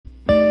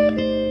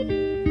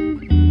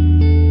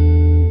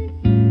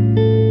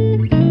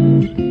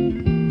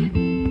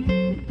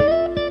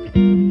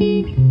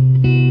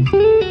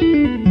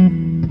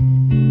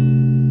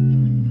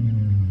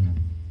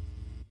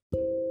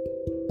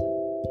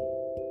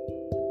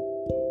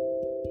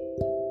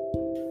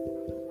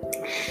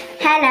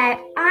Hello,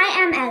 I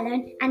am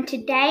Ellen, and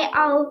today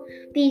I'll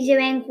be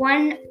doing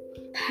one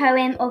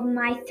poem of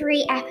my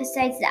 3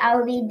 episodes that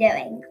I'll be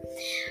doing.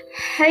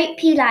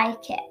 Hope you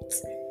like it.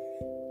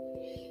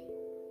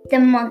 The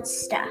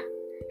Monster.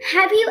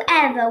 Have you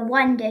ever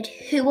wondered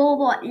who or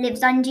what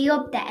lives under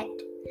your bed?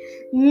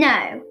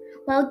 No.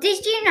 Well,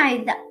 did you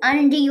know that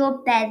under your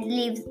bed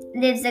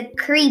lives a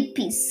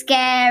creepy,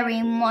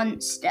 scary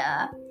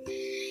monster?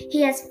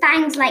 He has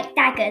fangs like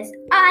daggers,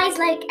 eyes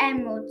like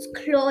emeralds,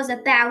 claws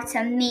about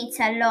a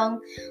meter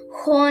long,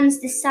 horns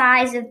the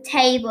size of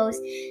tables.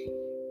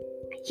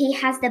 He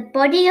has the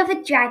body of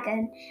a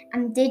dragon,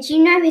 and did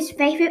you know his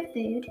favourite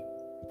food?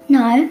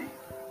 No?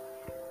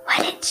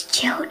 Well, it's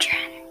children.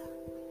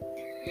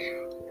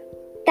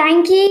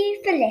 Thank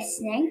you for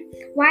listening.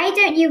 Why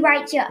don't you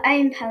write your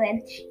own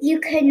poem? You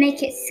could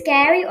make it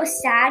scary or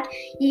sad.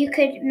 You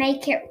can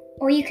make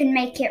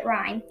it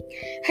rhyme.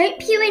 Hope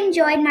you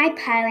enjoyed my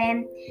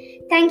poem.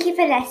 Thank you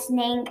for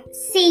listening.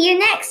 See you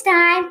next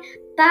time.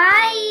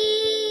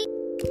 Bye.